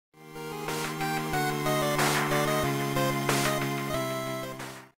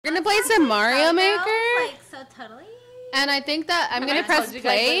gonna play some Mario Maker. Like, so totally. And I think that I'm gonna press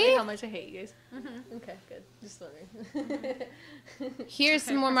play. How much I hate you guys. Okay, good. Just wondering. Here's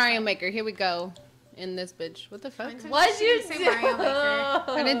some more Mario Maker. Here we go. In this bitch. What the fuck? What'd you say, Mario Maker?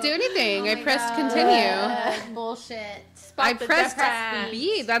 I didn't do anything. I pressed God. continue. Bullshit. I pressed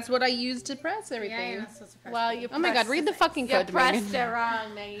B. That's what I used to press Yeah, everything. you're not supposed to press Well, B. you Oh my god, read the fucking code to me. You pressed it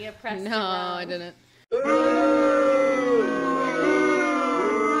wrong, Maggie. You pressed it No, wrong. I didn't.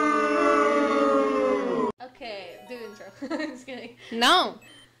 Okay, do intro. Just kidding. No.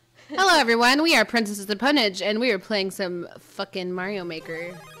 Hello everyone, we are Princesses of Punnage, and we are playing some fucking Mario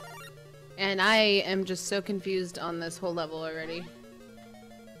Maker. And I am just so confused on this whole level already.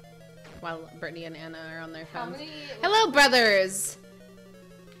 While Brittany and Anna are on their phones. Hello brothers!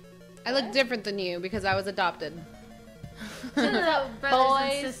 I look different than you because I was adopted. Brothers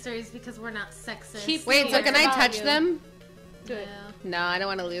Boys. and sisters because we're not sexist. Wait, so can I touch them? Do it. No, I don't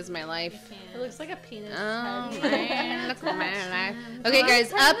want to lose my life. It looks like a penis. Oh head. man, look at my life. Okay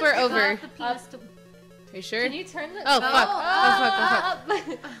guys, up or over? Are you sure? Can you turn the... Oh fuck. Oh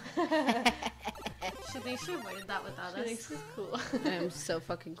fuck. They should have avoided that without She us. thinks she's cool. I am so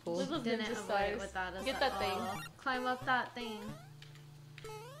fucking cool. Little Didn't ninja avoid it size. without us. Get at that thing. all. Climb up that thing.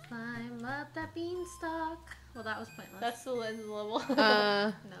 Climb up that beanstalk. Well, that was pointless. That's the lens level.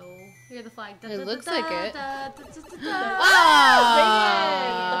 No. You're the flag. It looks like it.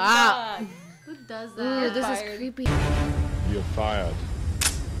 Ah! Who does Ooh, that? this Fired. is creepy. You're fired.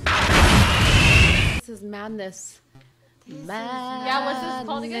 This is madness. Yeah, what's this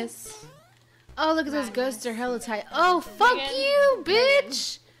called again? Madness. Oh, look at those Madness. ghosts are hella tight. Oh, fuck Megan. you,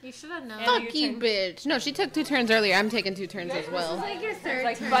 bitch! You should have known. Yeah, Fuck your you, turn. bitch. No, she took 2 turns earlier. I'm taking 2 turns as well. This is like your third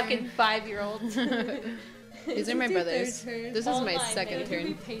Like turn. fucking 5-year-olds. These are my brothers. turn. This is All my mine, second Megan.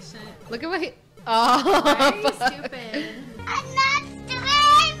 Be turn. patient. Look at my... Why Oh, are you fuck. stupid? I'm not stupid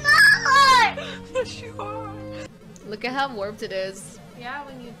anymore! Yes, you are. Look at how warped it is. Yeah,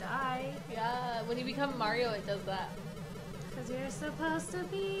 when you die. Yeah, when you become Mario, it does that. Because you're supposed to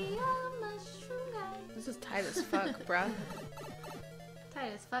be a mushroom guy. This is tight as fuck, bruh.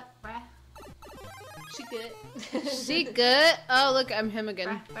 Tight as fuck, bruh. She good. She good? Oh, look, I'm him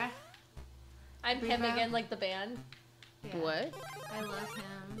again. Bruh, bruh. I'm him Bruh. again, like the band. Yeah. What? I love him.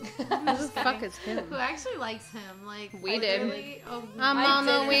 Who the fuck is him? Who actually likes him? Like We I did. Really, oh, I'm I on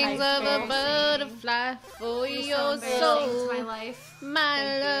did the in wings high of a school. butterfly for you're your so embarrassing soul, to my life. my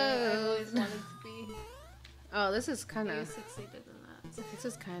Thank you. I love. always wanted to be. Oh, this is kind You of, succeeded in that. this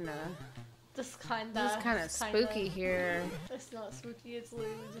is kind of, This kinda. this is kind of spooky here. It's not spooky. It's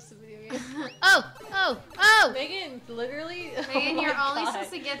literally just a video game. Oh! Megan, literally. Megan, oh you're my only God.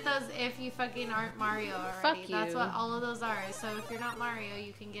 supposed to get those if you fucking aren't Mario already. Fuck That's you. what all of those are. So if you're not Mario,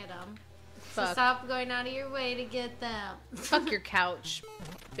 you can get them. So Fuck. stop going out of your way to get them. Fuck your couch,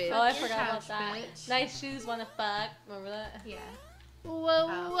 bitch. Oh, I your forgot couch, about that. bitch. Nice shoes, wanna fuck? Remember that? Yeah. Whoa,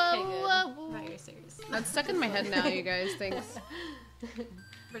 Oh, okay, good. whoa. Not you're serious. That's stuck in my head now, you guys. Thanks.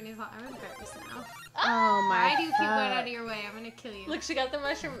 Brittany's like, I'm embarrassed now. Oh my Why do you keep going out fuck. of your way? I'm gonna kill you. Look, she got the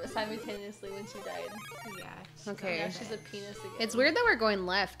mushroom simultaneously when she died. Yeah. Okay. Now she's a penis again. It's weird that we're going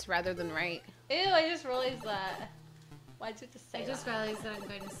left rather than right. Ew, I just realized that. Why'd you just say I just that? realized that I'm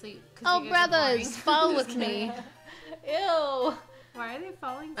going to sleep. 'cause Oh, you guys are brothers, boring. follow with me. Ew. Why are they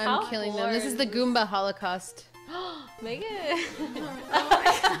falling? I'm How killing them. This is the bored. Goomba Holocaust. Megan.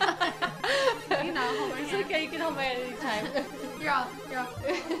 You know, hold my It's hand. okay, you can hold my hand anytime. You're off. You're off.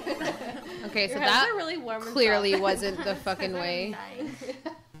 Okay, so Your hands that are really warm and clearly soft. wasn't the fucking way. I'm dying.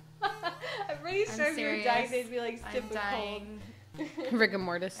 I'm pretty sure if you were dying, serious. they'd be like I'm stiff and cold. dying. Rigor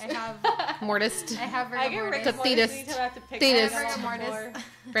mortis. I have. Mortis. I have I get rigor rigor The mortis. mortis thetis. anytime I have to pick Thetis. one up Rigor on the mortis.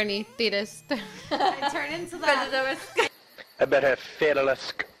 Brenny, thetis. I turn into that. I bet have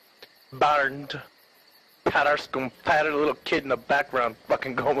Fedelisk, Barned, Pattersk, patted little kid in the background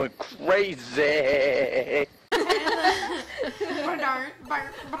fucking going crazy.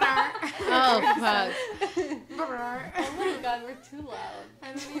 Oh, fuck. Oh my god, we're too loud. I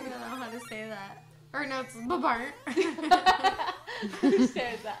don't even know how to say that. Or no, it's babart. Who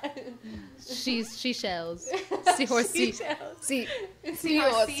says that? She shells. Seahorse. Seashells.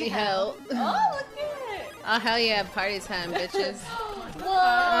 Seahorse hell. Oh, look at it. Oh, hell yeah, party time, bitches. Whoa,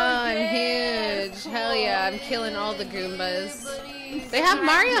 Oh, I'm yeah, huge. cool. Hell yeah, I'm killing all the Goombas. They have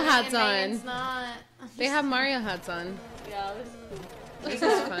Mario hats on. Not. They have Mario hats on. Yeah, This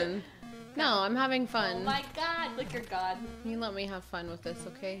is fun. No, I'm having Oh fun. my god, look, you're God. You let me have fun with this,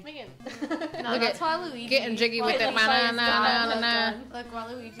 okay? Megan. No, Look that's at- why Luigi. Getting jiggy with Why it. the fuck is God Na-na-na-na-na. Look,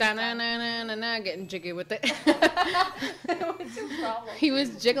 why Luigi. Da-na-na-na-na-na. Getting jiggy with it. What's your problem? He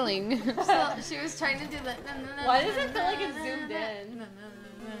was jiggling. So she was trying to do the. Why does it feel like it's zoomed in?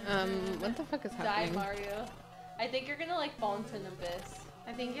 What the fuck is Die, happening? Mario. I think you're gonna like fall into an abyss.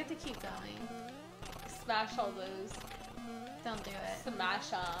 I think you have to keep going. Smash all those. Don't do it. Smash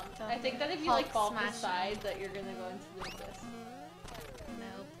them. Don't I think do that it. if you like Hulk fall off the smash 'em. side, that you're gonna go into the abyss.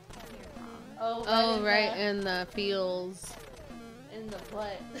 Nope. You're wrong. Oh, Oh, in right, the, in the fields. in the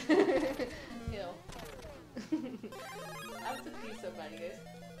butt. Ew. I have to pee so bad, you guys.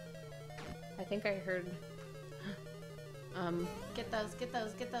 I think I heard. Get those, get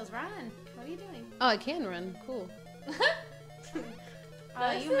those, get those. Run. What are you doing? Oh, I can run. Cool.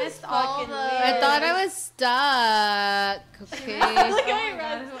 Oh, This you is missed all fucking the... weird. I thought I was stuck. Okay. Look Oh at my me God,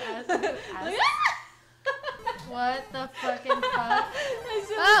 run. who asked? What the fucking fuck? I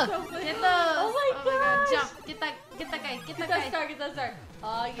said Oh, so funny. Get those! Oh my God! gosh. Jump! Get that guy! Get that guy! Get that star.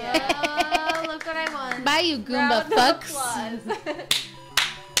 Oh yeah. Oh, look what I won! Bye, you Goomba Round of fucks. applause.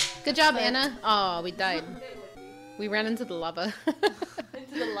 Good job, Anna. Oh, we died. We ran into the lava.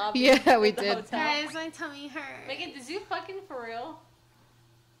 Into the lobby. Yeah, we of the did. hotel. Guys, my tummy hurts. Megan, did you fucking for real?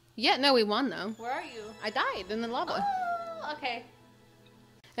 Yeah, no, we won though. Where are you? I died in the lava. Oh, okay.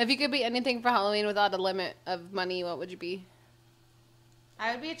 If you could be anything for Halloween without a limit of money, what would you be?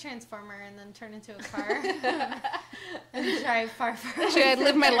 I would be a transformer and then turn into a car and drive far. Should I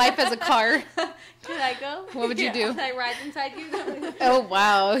live my life as a car? Can I go? What would you do? Can I ride inside you? Oh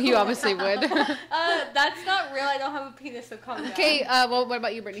wow, you obviously would. That's not real. I don't have a penis, so calm down. Okay, well, what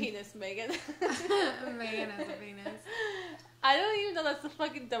about you, Brittany? Penis, Megan. Megan has a penis. I don't even know. That's the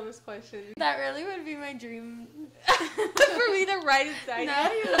fucking dumbest question. That really would be my dream. For me to ride inside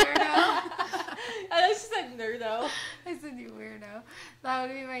No, you weirdo. I know she said nerdo. I said you weirdo. That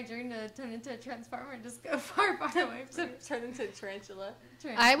would be my dream, to turn into a transformer and just go far away To from turn into a tarantula.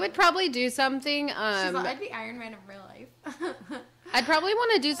 I would probably do something. She's like, I'd be Iron Man in real life. I'd probably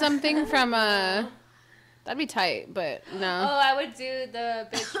want to do something from That'd be tight, but Oh, no. I would do the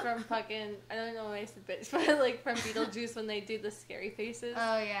bitch from fucking, I don't know why I said bitch, but like from Beetlejuice when they do the scary faces.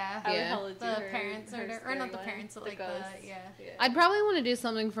 Oh yeah. I would Yeah. hella do The her, parents her or scary not the one. parents, but The like ghosts. yeah. I'd probably want to do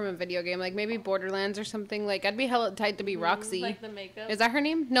something from a video game, like maybe Borderlands or something. Like I'd be hella tight to be Roxy. Like the makeup. Is that her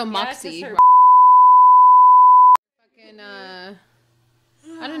name? No, Yeah, 'cause Moxie. her- Fucking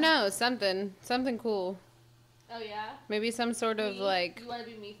I don't know, something cool. Oh yeah? Maybe some sort of Me? like, You want to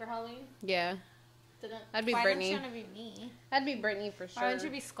be me for Halloween? yeah. I'd be Why Brittany. don't you want to be me? I'd be Brittany for sure. Why don't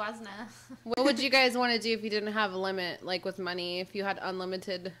you be Squazna? What would you guys want to do if you didn't have a limit, like with money? If you had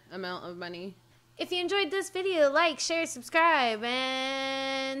unlimited amount of money? If you enjoyed this video, like, share, subscribe,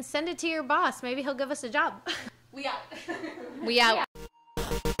 and send it to your boss. Maybe he'll give us a job. We out. We out.